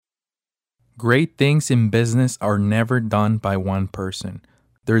Great things in business are never done by one person.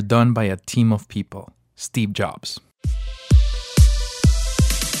 They're done by a team of people. Steve Jobs.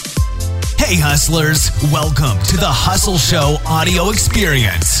 Hey hustlers, welcome to the Hustle Show audio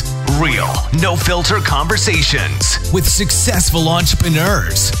experience. Real, no filter conversations with successful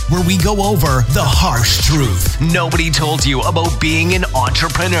entrepreneurs where we go over the harsh truth nobody told you about being an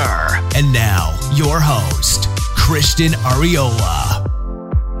entrepreneur. And now, your host, Christian Ariola.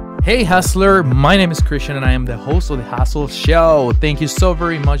 Hey hustler, my name is Christian and I am the host of the Hustle Show. Thank you so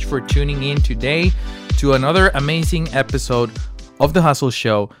very much for tuning in today to another amazing episode of the Hustle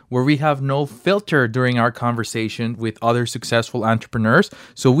Show, where we have no filter during our conversation with other successful entrepreneurs,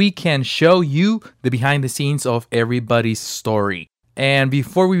 so we can show you the behind the scenes of everybody's story. And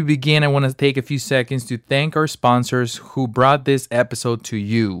before we begin, I want to take a few seconds to thank our sponsors who brought this episode to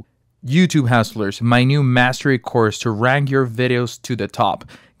you. YouTube Hustlers, my new mastery course to rank your videos to the top.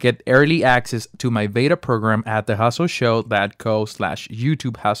 Get early access to my beta program at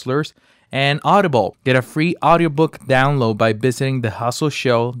thehustleshow.co/YouTube Hustlers. And Audible, get a free audiobook download by visiting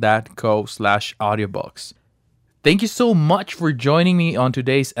thehustleshow.co/audiobooks. Thank you so much for joining me on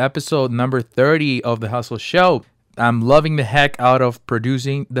today's episode number 30 of The Hustle Show. I'm loving the heck out of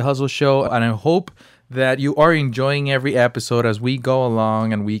producing The Hustle Show, and I hope that you are enjoying every episode as we go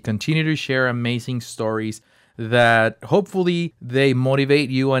along and we continue to share amazing stories that hopefully they motivate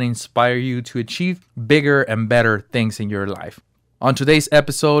you and inspire you to achieve bigger and better things in your life. On today's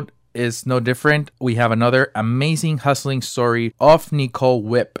episode is no different. We have another amazing hustling story of Nicole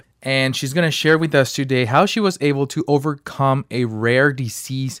Wipp, and she's going to share with us today how she was able to overcome a rare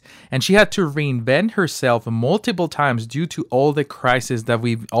disease, and she had to reinvent herself multiple times due to all the crises that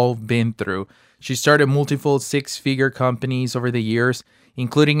we've all been through. She started multiple six-figure companies over the years,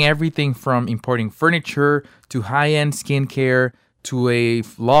 including everything from importing furniture to high-end skincare to a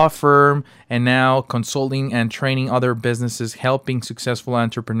law firm, and now consulting and training other businesses, helping successful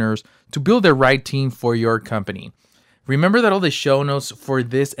entrepreneurs to build the right team for your company. Remember that all the show notes for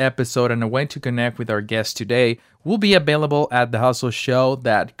this episode and a way to connect with our guest today will be available at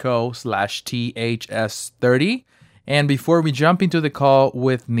thehustleshow.co/THS30. And before we jump into the call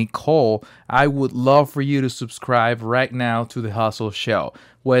with Nicole, I would love for you to subscribe right now to The Hustle Show.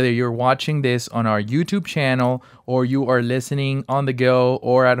 Whether you're watching this on our YouTube channel or you are listening on the go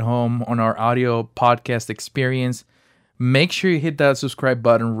or at home on our audio podcast experience, make sure you hit that subscribe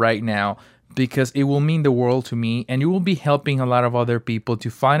button right now, because it will mean the world to me, and you will be helping a lot of other people to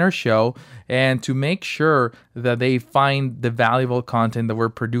find our show and to make sure that they find the valuable content that we're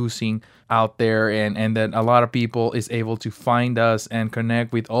producing out there, and that a lot of people is able to find us and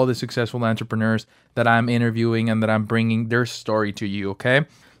connect with all the successful entrepreneurs that I'm interviewing and that I'm bringing their story to you, okay?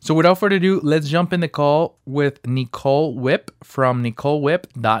 So without further ado, let's jump in the call with Nicole Wipp from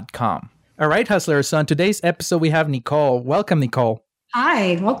NicoleWipp.com. All right, hustlers. So on today's episode, we have Nicole. Welcome, Nicole.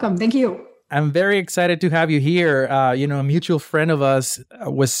 Hi, welcome. Thank you. I'm very excited to have you here. A mutual friend of us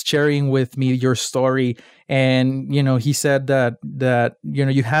was sharing with me your story, and he said that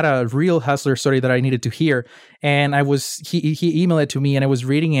you had a real hustler story that I needed to hear, and he emailed it to me, and I was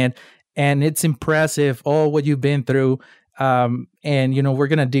reading it, and it's impressive all what you've been through. And we're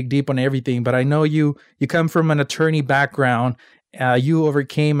gonna dig deep on everything, but I know you come from an attorney background. You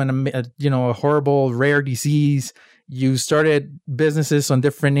overcame a horrible rare disease. You started businesses on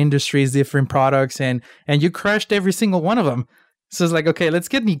different industries, different products, and you crushed every single one of them. So it's like, okay, let's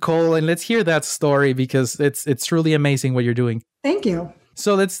get Nicole and let's hear that story, because it's truly amazing what you're doing. Thank you.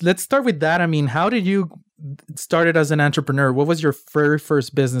 So let's start with that. I mean, how did you started as an entrepreneur? What was your very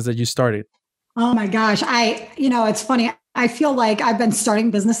first business that you started? Oh my gosh. It's funny. I feel like I've been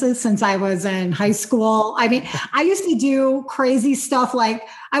starting businesses since I was in high school. I mean, I used to do crazy stuff. Like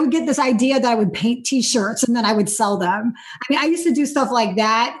I would get this idea that I would paint t-shirts and then I would sell them. I mean, I used to do stuff like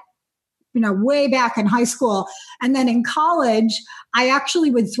that, way back in high school. And then in college, I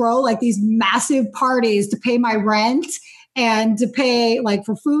actually would throw like these massive parties to pay my rent and to pay like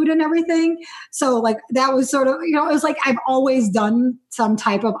for food and everything. So like that was sort of, it was like I've always done some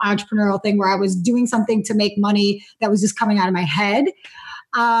type of entrepreneurial thing where I was doing something to make money that was just coming out of my head.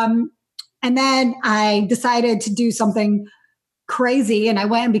 And then I decided to do something crazy and I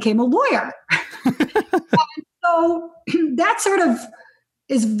went and became a lawyer. And so that sort of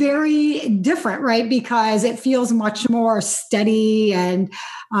is very different, right? Because it feels much more steady and,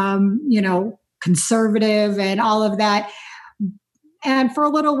 conservative and all of that. And for a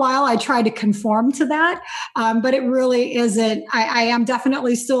little while, I tried to conform to that, but it really isn't. I am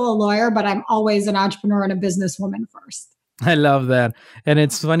definitely still a lawyer, but I'm always an entrepreneur and a businesswoman first. I love that. And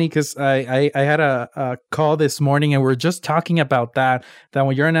it's funny because I had a call this morning and we are just talking about that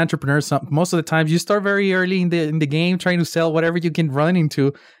when you're an entrepreneur, most of the times you start very early in the game trying to sell whatever you can run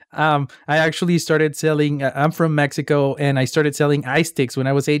into. I actually started selling, I'm from Mexico, and I started selling ice sticks when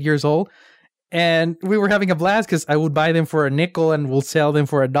I was 8 years old. And we were having a blast because I would buy them for a nickel and we'll sell them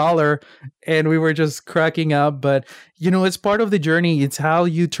for $1. And we were just cracking up. But, it's part of the journey. It's how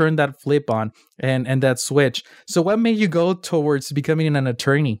you turn that flip on and that switch. So what made you go towards becoming an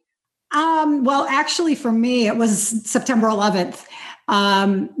attorney? Well, actually, for me, it was September 11th.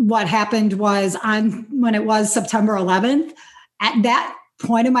 What happened was when it was September 11th, at that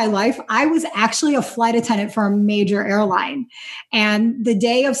point in my life, I was actually a flight attendant for a major airline. And the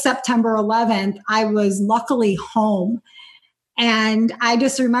day of September 11th, I was luckily home. And I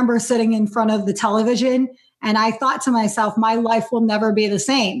just remember sitting in front of the television and I thought to myself, my life will never be the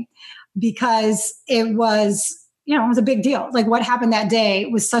same, because it was a big deal. Like what happened that day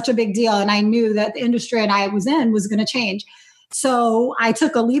was such a big deal. And I knew that the industry I was in was going to change. So I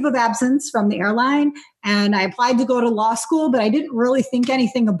took a leave of absence from the airline and I applied to go to law school, but I didn't really think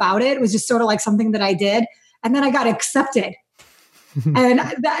anything about it. It was just sort of like something that I did. And then I got accepted. And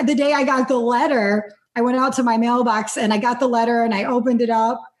the day I got the letter, I went out to my mailbox and I got the letter and I opened it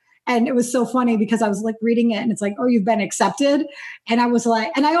up. And it was so funny because I was like reading it and it's like, oh, you've been accepted. And I was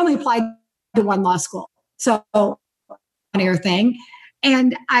like, and I only applied to one law school. So funnier thing.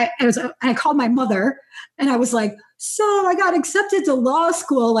 And I called my mother and I was like, so I got accepted to law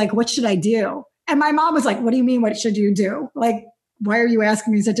school. Like, what should I do? And my mom was like, what do you mean? What should you do? Like, why are you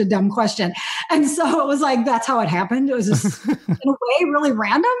asking me such a dumb question? And so it was like, that's how it happened. It was just in a way really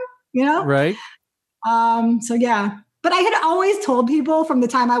random, Right. So yeah, but I had always told people from the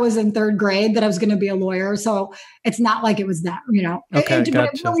time I was in third grade that I was going to be a lawyer. So it's not like it was that, Okay,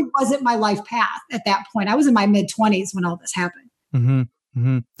 but it really wasn't my life path at that point. I was in my mid-20s when all this happened. Mm-hmm.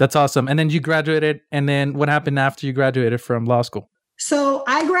 Mm-hmm. That's awesome. And then you graduated. And then what happened after you graduated from law school? So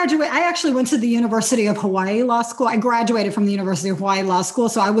I actually went to the University of Hawaii Law School. I graduated from the University of Hawaii Law School.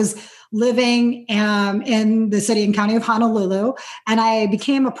 So I was living in the city and county of Honolulu, and I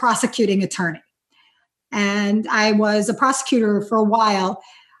became a prosecuting attorney. And I was a prosecutor for a while,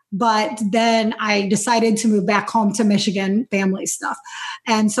 but then I decided to move back home to Michigan, family stuff.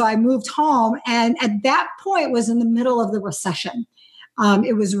 And so I moved home, and at that point was in the middle of the recession.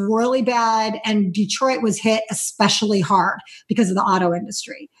 It was really bad, and Detroit was hit especially hard because of the auto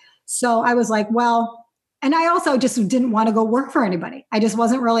industry. So I was like, well, and I also just didn't want to go work for anybody. I just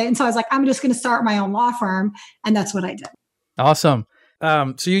wasn't really. And so I was like, I'm just going to start my own law firm. And that's what I did. Awesome.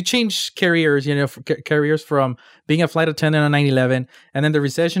 So you changed careers, careers from being a flight attendant on 9/11, and then the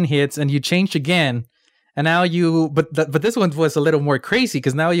recession hits and you changed again. And now but this one was a little more crazy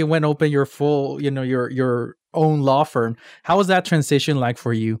because now you went open your full, your own law firm. How was that transition like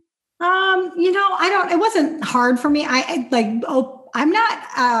for you? It wasn't hard for me. I'm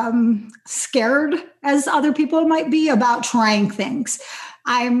not scared as other people might be about trying things.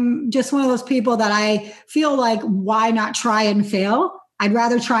 I'm just one of those people that I feel like, why not try and fail? I'd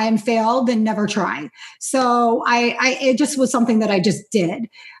rather try and fail than never try. So it just was something that I just did.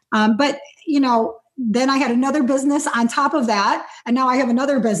 But then I had another business on top of that. And now I have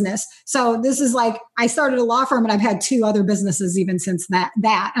another business. So this is like, I started a law firm and I've had 2 other businesses even since that,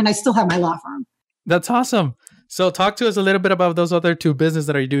 and I still have my law firm. That's awesome. So talk to us a little bit about those other 2 businesses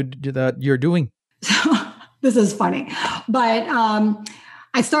that you're doing. So this is funny, but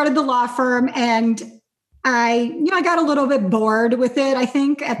I started the law firm and I got a little bit bored with it, I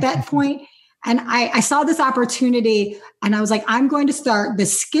think, at that point. And I saw this opportunity and I was like, I'm going to start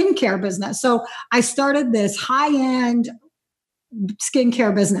this skincare business. So I started this high-end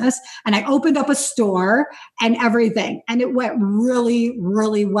skincare business and I opened up a store and everything. And it went really,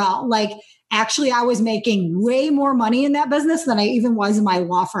 really well. Like, actually, I was making way more money in that business than I even was in my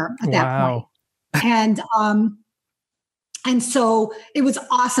law firm at that point. And so it was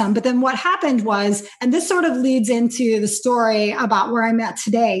awesome. But then what happened was, and this sort of leads into the story about where I'm at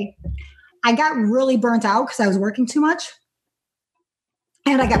today, I got really burnt out because I was working too much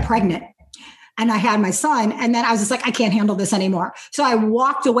and I got pregnant and I had my son. And then I was just like, I can't handle this anymore. So I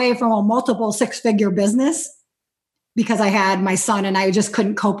walked away from a multiple 6-figure business because I had my son and I just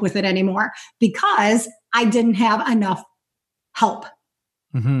couldn't cope with it anymore because I didn't have enough help.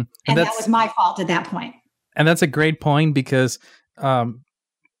 Mm-hmm. And that was my fault at that point. And that's a great point because a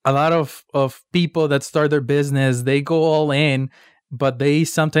lot of people that start their business, they go all in, but they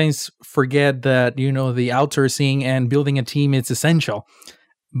sometimes forget that, the outsourcing and building a team is essential.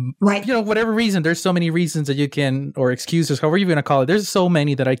 Right. Whatever reason, there's so many reasons that you can, or excuses, however you're going to call it. There's so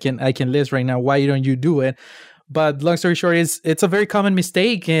many that I can list right now. Why don't you do it? But long story short, it's a very common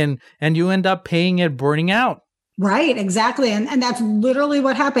mistake, and you end up paying it, burning out. Right, exactly. And that's literally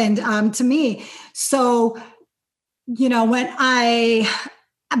what happened to me. So, but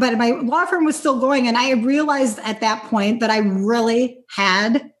my law firm was still going. And I realized at that point that I really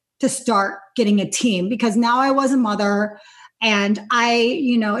had to start getting a team, because now I was a mother, and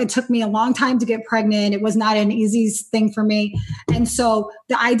it took me a long time to get pregnant. It was not an easy thing for me. And so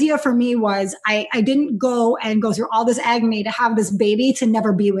the idea for me was I didn't go through all this agony to have this baby to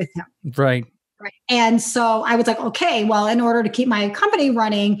never be with him. Right. Right. And so I was like, okay, well, in order to keep my company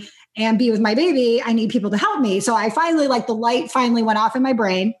running and be with my baby, I need people to help me. So I finally, the light finally went off in my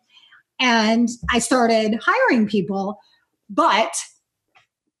brain, and I started hiring people. But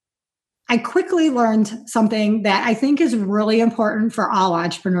I quickly learned something that I think is really important for all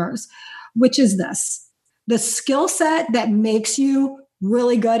entrepreneurs, which is this: the skill set that makes you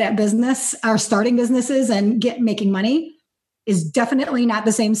really good at business or starting businesses and making money is definitely not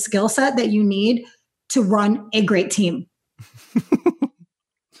the same skill set that you need to run a great team.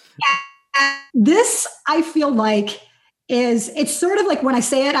 This, I feel like, it's sort of like when I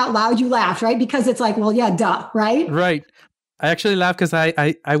say it out loud, you laugh, right? Because it's like, well, yeah, duh, right? Right. I actually laugh because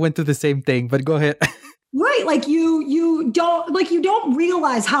I went through the same thing, but go ahead. Right. Like you don't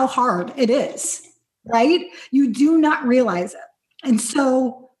realize how hard it is, right? You do not realize it. And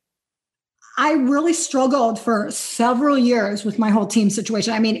so I really struggled for several years with my whole team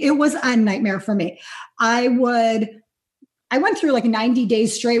situation. I mean, it was a nightmare for me. I went through 90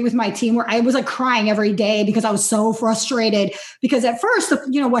 days straight with my team where I was crying every day because I was so frustrated. Because at first,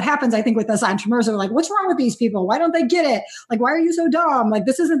 what happens, I think, with us entrepreneurs are like, what's wrong with these people? Why don't they get it? Why are you so dumb?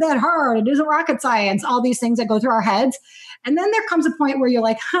 This isn't that hard. It isn't rocket science. All these things that go through our heads. And then there comes a point where you're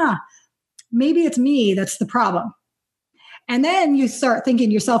like, maybe it's me that's the problem. And then you start thinking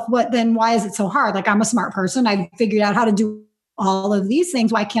to yourself, why is it so hard? I'm a smart person. I've figured out how to do all of these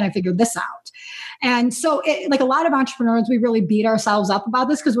things. Why can't I figure this out? And so a lot of entrepreneurs, we really beat ourselves up about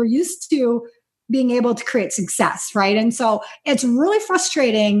this because we're used to being able to create success, right? And so it's really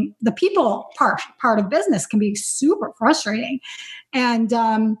frustrating. The people part of business can be super frustrating. And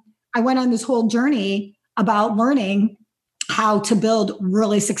I went on this whole journey about learning how to build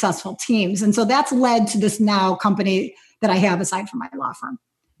really successful teams. And so that's led to this now company that I have aside from my law firm.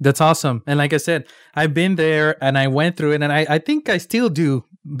 That's awesome. And like I said, I've been there and I went through it, and I think I still do,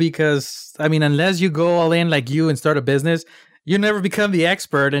 because unless you go all in like you and start a business, you never become the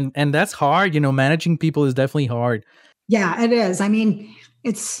expert. And that's hard. Managing people is definitely hard. Yeah, it is.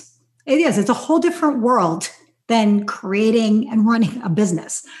 It's a whole different world than creating and running a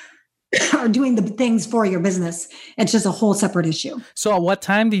business or doing the things for your business. It's just a whole separate issue. So at what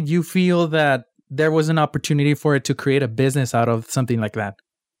time did you feel that there was an opportunity for it to create a business out of something like that?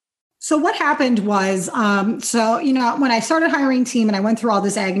 So what happened was, when I started hiring team and I went through all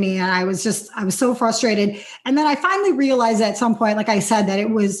this agony, and I was so frustrated. And then I finally realized at some point, like I said,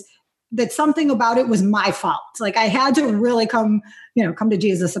 that something about it was my fault. I had to really come to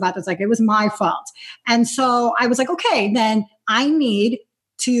Jesus about this. It was my fault. And so I was like, okay, then I need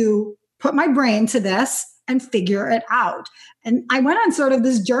to put my brain to this and figure it out. And I went on sort of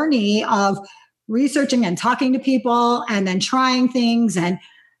this journey of researching and talking to people, and then trying things and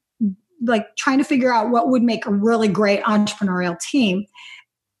trying to figure out what would make a really great entrepreneurial team.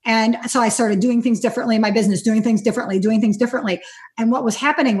 And so I started doing things differently in my business, doing things differently. And what was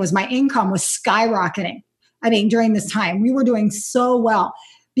happening was my income was skyrocketing. During this time, we were doing so well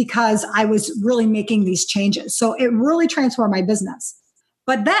because I was really making these changes. So it really transformed my business.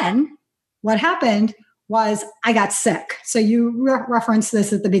 But then what happened was I got sick. So you referenced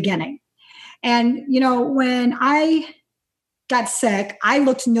this at the beginning. And, when I got sick, I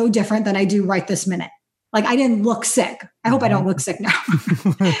looked no different than I do right this minute. I didn't look sick. I hope I don't look sick now.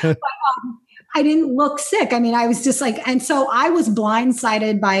 But, I didn't look sick. I was just and so I was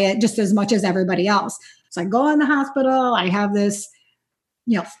blindsided by it just as much as everybody else. So I go in the hospital. I have this,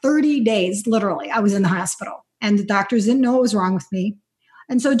 30 days, literally, I was in the hospital, and the doctors didn't know what was wrong with me.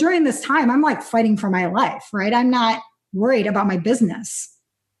 And so during this time, I'm fighting for my life, right? I'm not worried about my business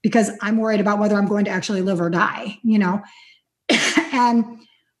because I'm worried about whether I'm going to actually live or die, And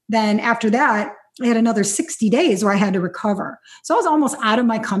then after that, I had another 60 days where I had to recover. So I was almost out of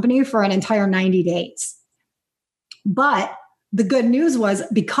my company for an entire 90 days. But the good news was,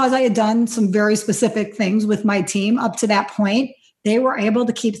 because I had done some very specific things with my team up to that point, they were able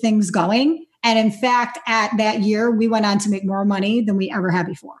to keep things going. And in fact, at that year, we went on to make more money than we ever had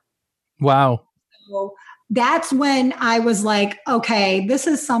before. Wow. So that's when I was like, okay, this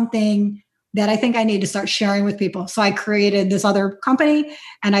is something that I think I need to start sharing with people. So I created this other company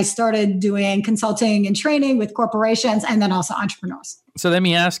and I started doing consulting and training with corporations and then also entrepreneurs. So let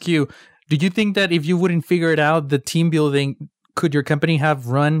me ask you, do you think that if you wouldn't figure it out, the team building, could your company have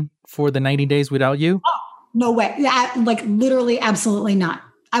run for the 90 days without you? Oh, no way. Like literally, absolutely not.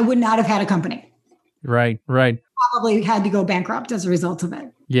 I would not have had a company. Right. Probably had to go bankrupt as a result of it.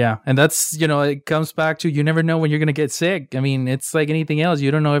 Yeah. And that's, it comes back to, you never know when you're going to get sick. I mean, it's like anything else.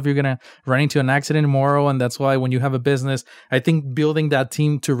 You don't know if you're going to run into an accident tomorrow. And that's why when you have a business, I think building that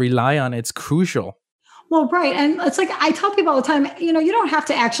team to rely on, it's crucial. Well, right. And it's like, I tell people all the time, you don't have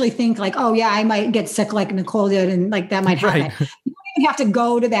to actually think like, oh yeah, I might get sick like Nicole did. And like that might happen. Right. You don't even have to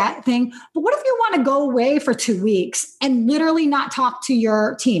go to that thing. But what if you want to go away for 2 weeks and literally not talk to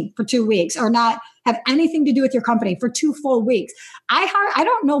your team for 2 weeks or not have anything to do with your company for 2 full weeks? I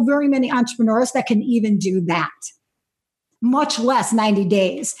don't know very many entrepreneurs that can even do that, much less 90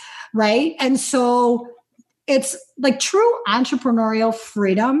 days. Right. And so it's like true entrepreneurial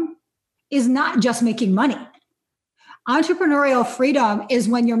freedom is not just making money. Entrepreneurial freedom is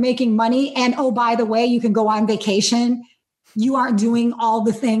when you're making money and, oh, by the way, you can go on vacation. You aren't doing all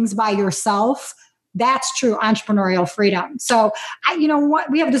the things by yourself. That's true entrepreneurial freedom. So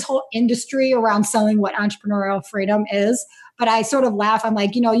we have this whole industry around selling what entrepreneurial freedom is, but I sort of laugh. I'm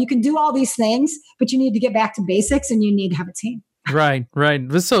like, you can do all these things, but you need to get back to basics and you need to have a team. Right.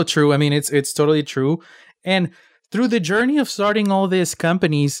 That's so true. I mean, it's totally true. And through the journey of starting all these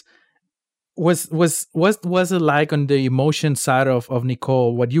companies, what was it like on the emotion side of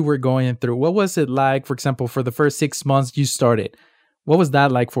Nicole, what you were going through? What was it like, for example, for the first 6 months you started? What was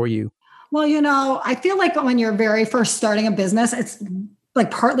that like for you? Well, I feel like when you're very first starting a business, it's like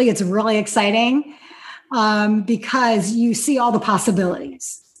partly it's really exciting because you see all the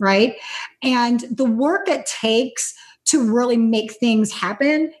possibilities, right? And the work it takes to really make things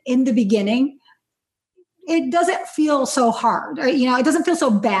happen in the beginning, it doesn't feel so hard, or, it doesn't feel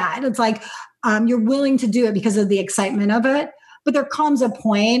so bad. It's like you're willing to do it because of the excitement of it. But there comes a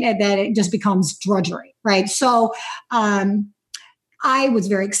point that it just becomes drudgery, right? So I was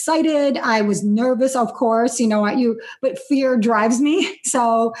very excited. I was nervous, of course, but fear drives me.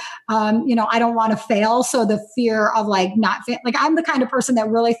 So, I don't want to fail. So the fear of I'm the kind of person that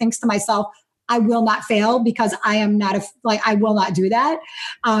really thinks to myself, I will not fail because I am not I will not do that.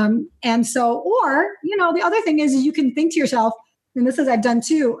 And so, or, the other thing is you can think to yourself, and this is I've done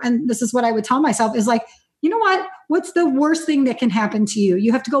too. And this is what I would tell myself is like, you know what? What's the worst thing that can happen to you?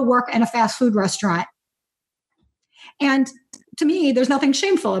 You have to go work in a fast food restaurant. And to me, there's nothing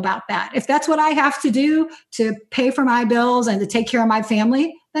shameful about that. If that's what I have to do to pay for my bills and to take care of my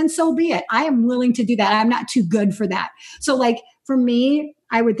family, then so be it. I am willing to do that. I'm not too good for that. So for me,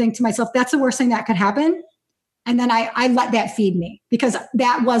 I would think to myself, that's the worst thing that could happen. And then I let that feed me because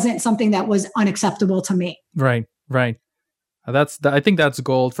that wasn't something that was unacceptable to me. Right. I think that's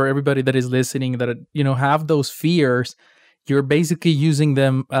gold for everybody that is listening that, have those fears. You're basically using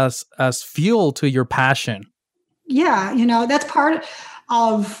them as fuel to your passion. Yeah. That's part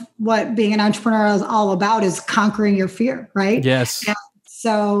of what being an entrepreneur is all about is conquering your fear, right? Yes. And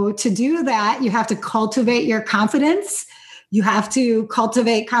so to do that, you have to cultivate your confidence. You have to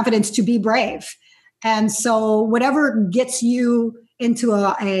cultivate confidence to be brave. And so whatever gets you into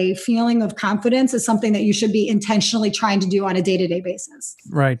a feeling of confidence is something that you should be intentionally trying to do on a day-to-day basis.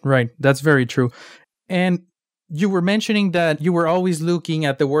 Right. That's very true. And you were mentioning that you were always looking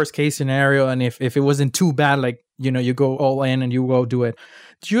at the worst case scenario. And if it wasn't too bad, you go all in and you go do it.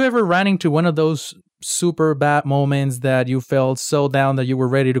 Did you ever run into one of those super bad moments that you felt so down that you were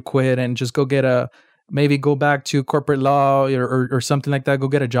ready to quit and just go maybe go back to corporate law or something like that, go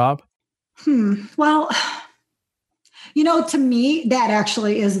get a job? Well, to me, that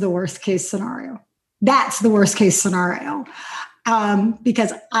actually is the worst case scenario. That's the worst case scenario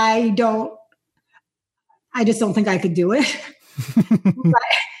because I just don't think I could do it.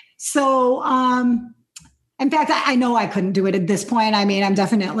 So, in fact, I know I couldn't do it at this point. I mean, I'm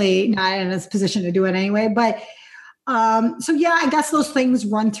definitely not in a position to do it anyway, but so yeah, I guess those things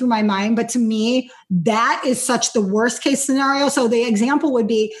run through my mind, but to me, that is such the worst case scenario. So the example would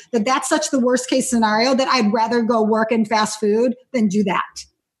be that's such the worst case scenario that I'd rather go work in fast food than do that.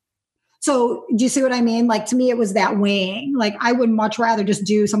 So do you see what I mean? To me, it was that weighing, I would much rather just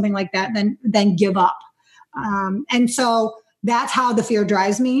do something like that than give up. And so that's how the fear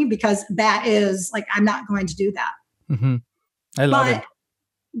drives me because that is I'm not going to do that. Mm-hmm. I love it.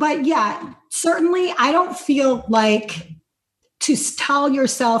 But yeah, certainly I don't feel like to tell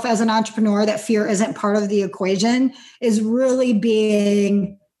yourself as an entrepreneur that fear isn't part of the equation is really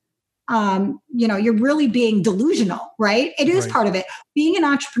being you're really being delusional, right? It is part of it. Being an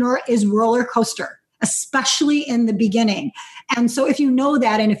entrepreneur is roller coaster, especially in the beginning. And so if you know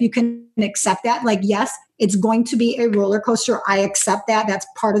that, and if you can accept that, like, yes, it's going to be a roller coaster. I accept that. That's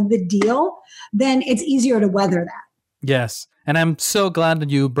part of the deal. Then it's easier to weather that. Yes. And I'm so glad that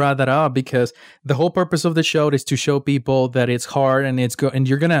you brought that up, because the whole purpose of the show is to show people that it's hard and and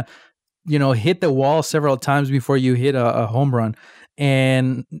you're going to, hit the wall several times before you hit a home run.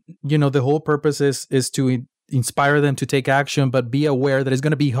 And, the whole purpose is to inspire them to take action, but be aware that it's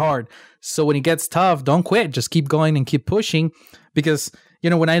going to be hard. So when it gets tough, don't quit. Just keep going and keep pushing. Because,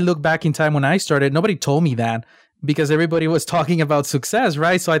 when I look back in time when I started, nobody told me that, because everybody was talking about success,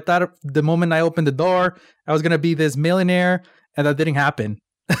 right? So I thought the moment I opened the door, I was going to be this millionaire, and that didn't happen.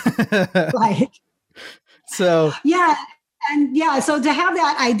 Right. So, yeah. And so to have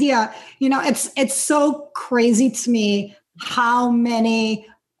that idea, it's so crazy to me how many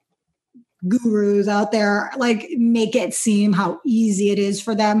gurus out there like make it seem how easy it is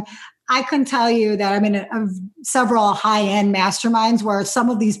for them. I can tell you that I'm in several high-end masterminds where some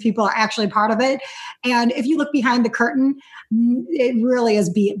of these people are actually part of it. And if you look behind the curtain, it really is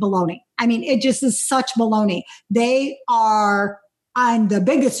baloney. I mean, it just is such baloney. They are on the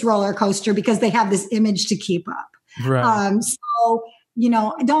biggest roller coaster because they have this image to keep up. Right. So,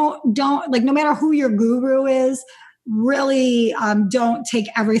 don't like, no matter who your guru is, really don't take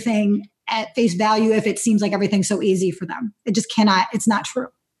everything at face value if it seems like everything's so easy for them. It just cannot, it's not true.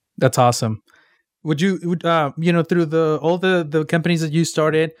 That's awesome. Through all the companies that you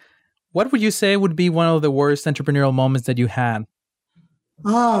started, what would you say would be one of the worst entrepreneurial moments that you had?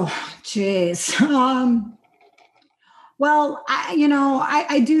 Oh, geez. Well,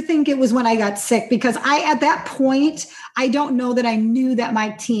 I do think it was when I got sick, because at that point, I don't know that I knew that my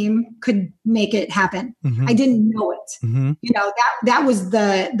team could make it happen. Mm-hmm. I didn't know it. Mm-hmm. That was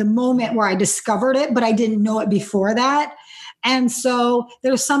the moment where I discovered it, but I didn't know it before that. And so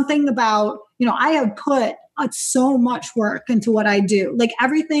there's something about, I have put so much work into what I do. Like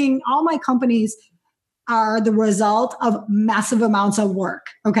everything, all my companies are the result of massive amounts of work.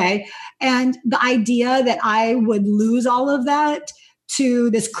 Okay. And the idea that I would lose all of that to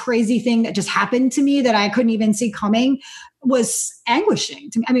this crazy thing that just happened to me that I couldn't even see coming was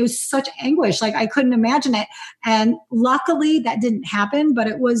anguishing to me. I mean, it was such anguish. Like I couldn't imagine it. And luckily that didn't happen, but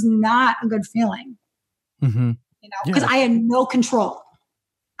it was not a good feeling, because I had no control.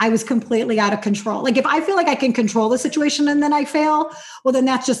 I was completely out of control. Like if I feel like I can control the situation and then I fail, well, then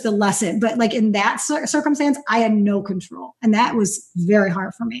that's just a lesson. But like in that circumstance, I had no control. And that was very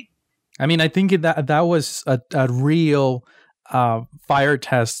hard for me. I mean, I think that was a real fire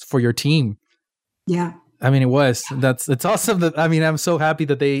test for your team. Yeah. I mean, it was. It's awesome. I'm so happy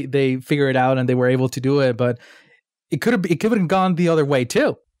that they figured it out and they were able to do it. But it could have gone the other way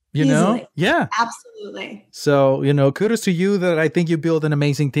too. Easily. Yeah, absolutely. So, kudos to you that I think you built an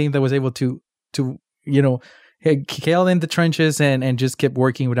amazing team that was able to scale in the trenches and just kept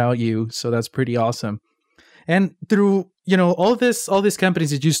working without you. So that's pretty awesome. And through, all these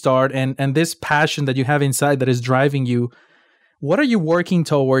companies that you start and this passion that you have inside that is driving you, what are you working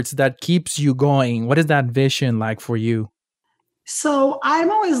towards that keeps you going? What is that vision like for you? So I'm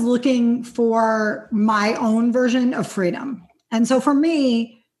always looking for my own version of freedom. And so for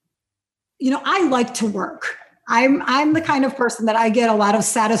me, I like to work. I'm the kind of person that I get a lot of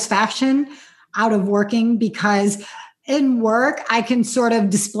satisfaction out of working, because in work, I can sort of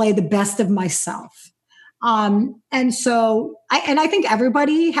display the best of myself. And so I think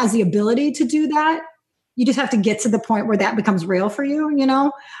everybody has the ability to do that. You just have to get to the point where that becomes real for you,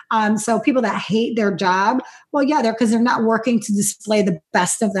 So people that hate their job, well, yeah, because they're not working to display the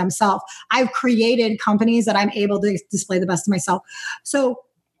best of themselves. I've created companies that I'm able to display the best of myself. So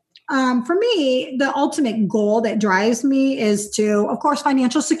for me, the ultimate goal that drives me is to, of course,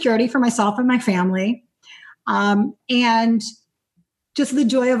 financial security for myself and my family, and just the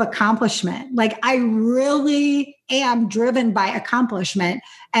joy of accomplishment. Like I really am driven by accomplishment.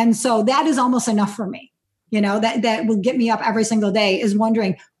 And so that is almost enough for me. That will get me up every single day, is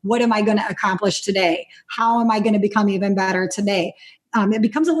wondering, what am I going to accomplish today? How am I going to become even better today? It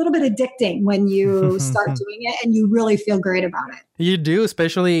becomes a little bit addicting when you start doing it and you really feel great about it. You do,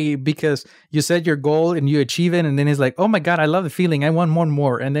 especially because you set your goal and you achieve it. And then it's like, oh my God, I love the feeling. I want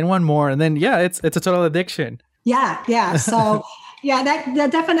more and then one more. And then, it's a total addiction. Yeah. Yeah. So yeah,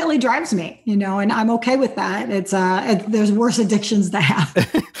 that definitely drives me, and I'm okay with that. There's worse addictions to have.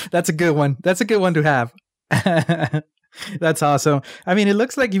 That's a good one. That's a good one to have. That's awesome. I mean, it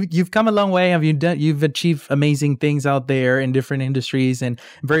looks like you've come a long way. You've achieved amazing things out there in different industries, and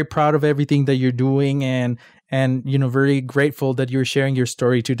I'm very proud of everything that you're doing. And and very grateful that you're sharing your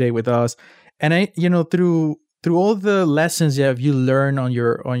story today with us. And I, through all the lessons that you learn on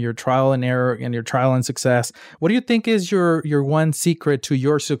your trial and error and your trial and success, what do you think is your one secret to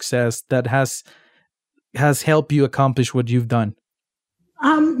your success that has helped you accomplish what you've done?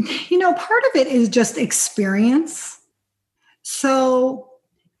 Part of it is just experience. So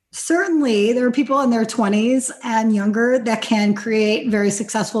certainly there are people in their 20s and younger that can create very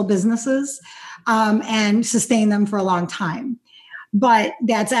successful businesses and sustain them for a long time. But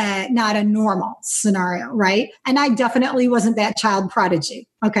that's not a normal scenario, right? And I definitely wasn't that child prodigy,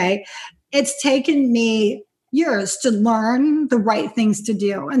 okay? It's taken me years to learn the right things to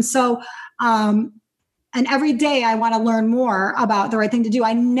do. And so, and every day I want to learn more about the right thing to do.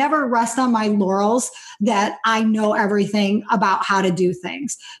 I never rest on my laurels that I know everything about how to do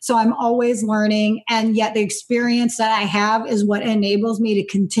things. So I'm always learning. And yet the experience that I have is what enables me to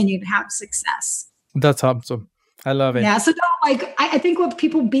continue to have success. That's awesome. I love it. Yeah. So I think when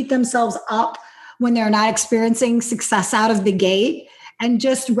people beat themselves up when they're not experiencing success out of the gate, and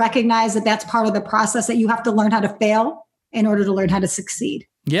just recognize that that's part of the process, that you have to learn how to fail in order to learn how to succeed.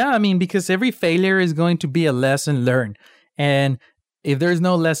 Yeah, I mean, because every failure is going to be a lesson learned. And if there's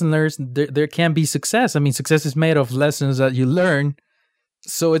no lesson learned, there can't be success. I mean, success is made of lessons that you learn.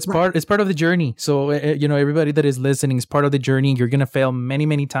 So it's part of the journey. So, everybody that is listening is part of the journey. You're going to fail many,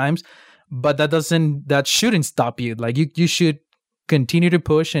 many times, but that shouldn't stop you. Like you should continue to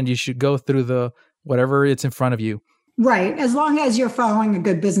push, and you should go through the whatever it's in front of you. Right. As long as you're following a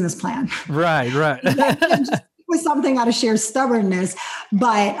good business plan. Right. With something out of sheer stubbornness.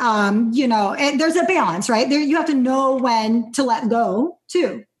 But, there's a balance, right? There, you have to know when to let go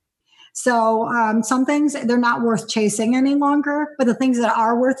too. So some things, they're not worth chasing any longer, but the things that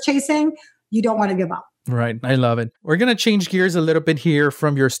are worth chasing, you don't want to give up. Right. I love it. We're going to change gears a little bit here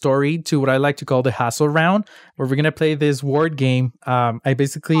from your story to what I like to call the hustle round, where we're going to play this word game. I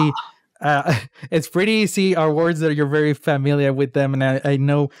basically... it's pretty easy. Our words that you're very familiar with them, and I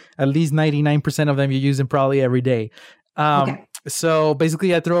know at least 99% of them you use them probably every day. Okay. So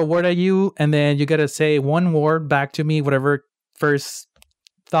basically, I throw a word at you, and then you gotta say one word back to me, whatever first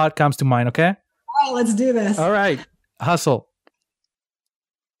thought comes to mind. Okay? All right, let's do this. All right, hustle.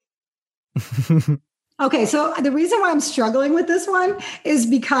 Okay, so the reason why I'm struggling with this one is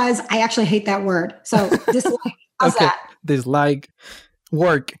because I actually hate that word. So dislike. How's that? Dislike.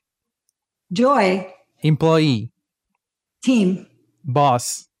 Work. Joy. Employee. Team.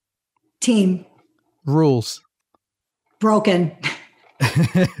 Boss. Team. Rules. Broken.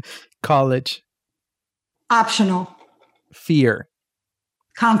 College. Optional. Fear.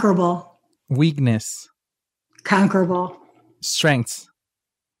 Conquerable. Weakness. Conquerable. Strengths.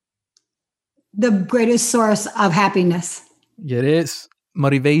 The greatest source of happiness. It is.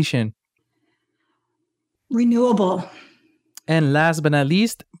 Motivation. Renewable. And last but not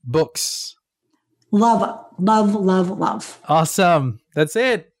least, books. Love, love, love, love. Awesome. That's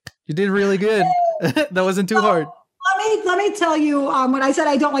it. You did really good. That wasn't too hard. Let me tell you, when I said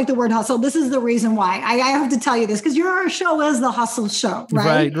I don't like the word hustle, this is the reason why. I have to tell you this, because your show is the hustle show,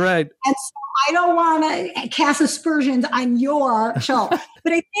 right? Right. And so I don't want to cast aspersions on your show.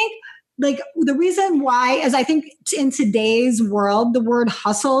 But I think the reason why is I think in today's world, the word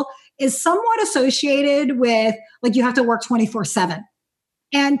hustle is somewhat associated with you have to work 24/7.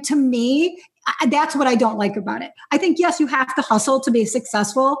 And to me, that's what I don't like about it. I think, yes, you have to hustle to be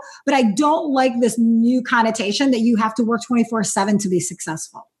successful, but I don't like this new connotation that you have to work 24/7 to be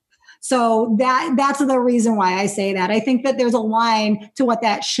successful. So that's the reason why I say that. I think that there's a line to what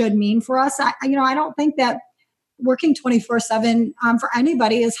that should mean for us. I don't think that working 24/7 for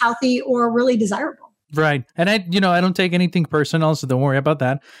anybody is healthy or really desirable. Right. And I don't take anything personal, so don't worry about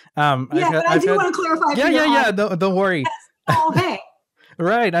that. But I do want to clarify. Yeah. Don't worry. Oh, hey.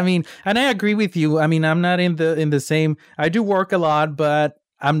 Right. I mean, and I agree with you. I mean, I'm not in the same, I do work a lot, but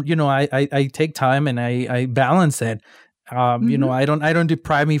I take time and I balance it. I don't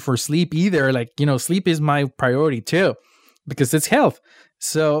deprive me for sleep either. Sleep is my priority too, because it's health.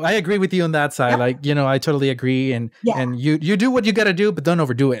 So I agree with you on that side. Yep. I totally agree. And you do what you got to do, but don't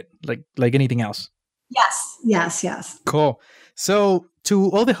overdo it like anything else. Yes. Cool. So to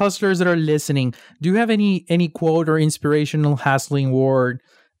all the hustlers that are listening, do you have any quote or inspirational hustling word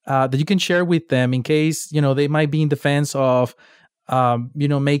that you can share with them in case, they might be in defense of,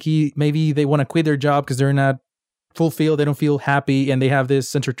 maybe they want to quit their job because they're not fulfilled, they don't feel happy, and they have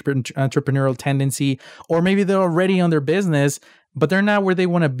this entrepreneurial tendency, or maybe they're already on their business, but they're not where they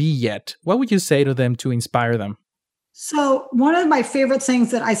want to be yet. What would you say to them to inspire them? So one of my favorite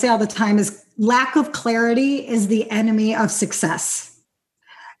things that I say all the time is lack of clarity is the enemy of success.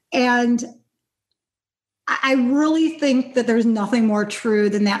 And I really think that there's nothing more true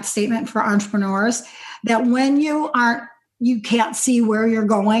than that statement for entrepreneurs, that when you can't see where you're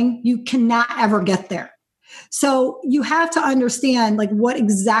going, you cannot ever get there. So you have to understand like what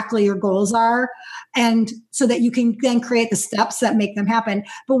exactly your goals are, and so that you can then create the steps that make them happen.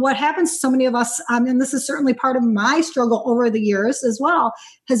 But what happens to so many of us, and this is certainly part of my struggle over the years as well,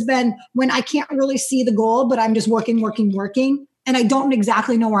 has been when I can't really see the goal, but I'm just working, and I don't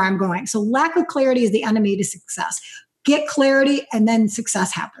exactly know where I'm going. So lack of clarity is the enemy to success. Get clarity, and then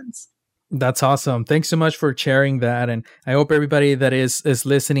success happens. That's awesome. Thanks so much for sharing that. And I hope everybody that is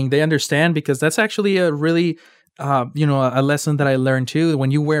listening, they understand, because that's actually a really, a lesson that I learned too.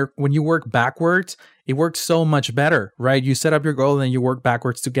 When you work backwards, it works so much better, right? You set up your goal and then you work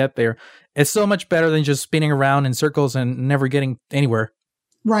backwards to get there. It's so much better than just spinning around in circles and never getting anywhere.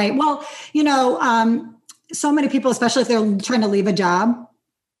 Right. Well, so many people, especially if they're trying to leave a job,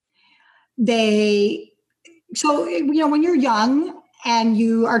 when you're young, and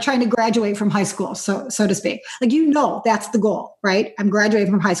you are trying to graduate from high school, so to speak, like, that's the goal, right? I'm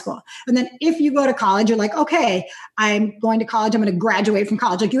graduating from high school. And then if you go to college, you're like, okay, I'm going to college. I'm going to graduate from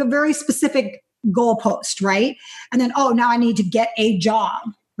college. Like, you have a very specific goalpost, right? And then, now I need to get a job,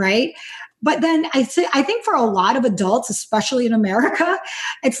 right? But then I think for a lot of adults, especially in America,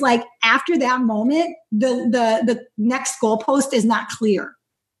 it's like after that moment, the next goalpost is not clear.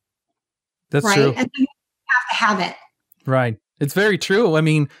 That's right? true. And you have to have it. Right. It's very true. I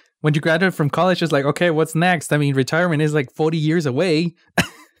mean, when you graduate from college, it's like, okay, what's next? I mean, retirement is like 40 years away.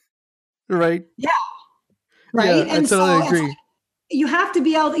 Right? Yeah. Right. Yeah, and I totally agree. Like, you have to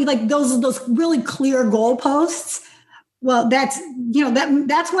be able to, like, those really clear goalposts. Well, that's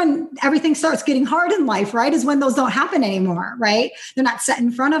when everything starts getting hard in life, right? Is when those don't happen anymore, right? They're not set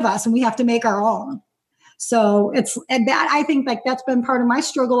in front of us and we have to make our own. So I think like that's been part of my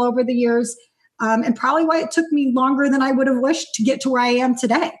struggle over the years. And probably why it took me longer than I would have wished to get to where I am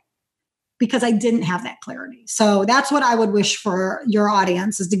today, because I didn't have that clarity. So that's what I would wish for your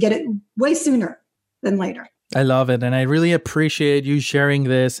audience, is to get it way sooner than later. I love it. And I really appreciate you sharing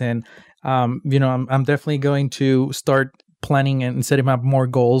this. And, I'm definitely going to start planning and setting up more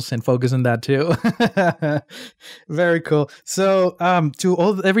goals and focus on that too. Very cool. So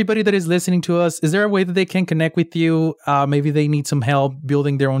to everybody that is listening to us, is there a way that they can connect with you? Maybe they need some help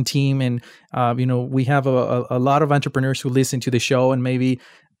building their own team. And, we have a lot of entrepreneurs who listen to the show, and maybe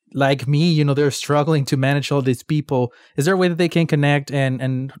like me, they're struggling to manage all these people. Is there a way that they can connect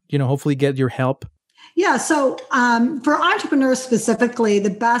and hopefully get your help? Yeah. So for entrepreneurs specifically, the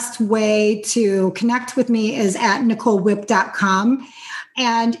best way to connect with me is at NicoleWipp.com.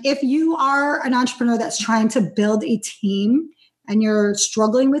 And if you are an entrepreneur that's trying to build a team and you're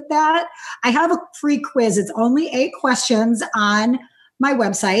struggling with that, I have a free quiz. It's only 8 questions on my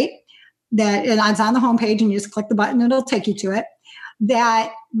website, and it's on the homepage, and you just click the button and it'll take you to it,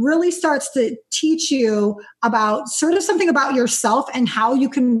 that really starts to teach you about sort of something about yourself and how you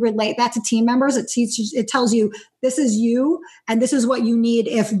can relate that to team members. It tells you, this is you, and this is what you need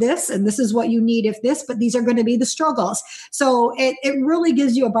if this, and this is what you need if this, but these are going to be the struggles. So it really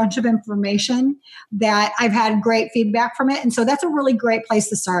gives you a bunch of information that I've had great feedback from it. And so that's a really great place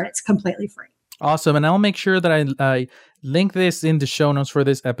to start. It's completely free. Awesome. And I'll make sure that I link this in the show notes for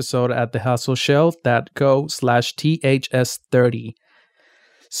this episode at thehustleshow.co/THS30.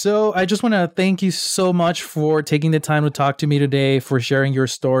 So I just want to thank you so much for taking the time to talk to me today, for sharing your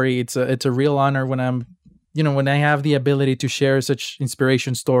story. It's a real honor when when I have the ability to share such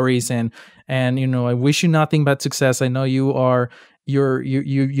inspiration stories, and I wish you nothing but success. I know you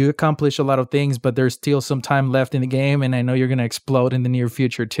accomplish a lot of things, but there's still some time left in the game, and I know you're going to explode in the near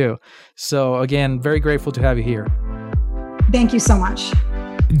future too. So again, very grateful to have you here. Thank you so much.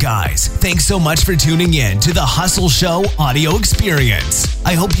 Guys, thanks so much for tuning in to the Hustle Show audio experience.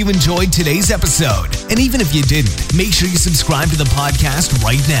 I hope you enjoyed today's episode. And even if you didn't, make sure you subscribe to the podcast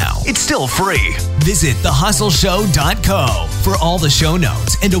right now. It's still free. Visit thehustleshow.co for all the show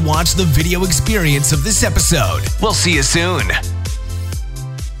notes and to watch the video experience of this episode. We'll see you soon.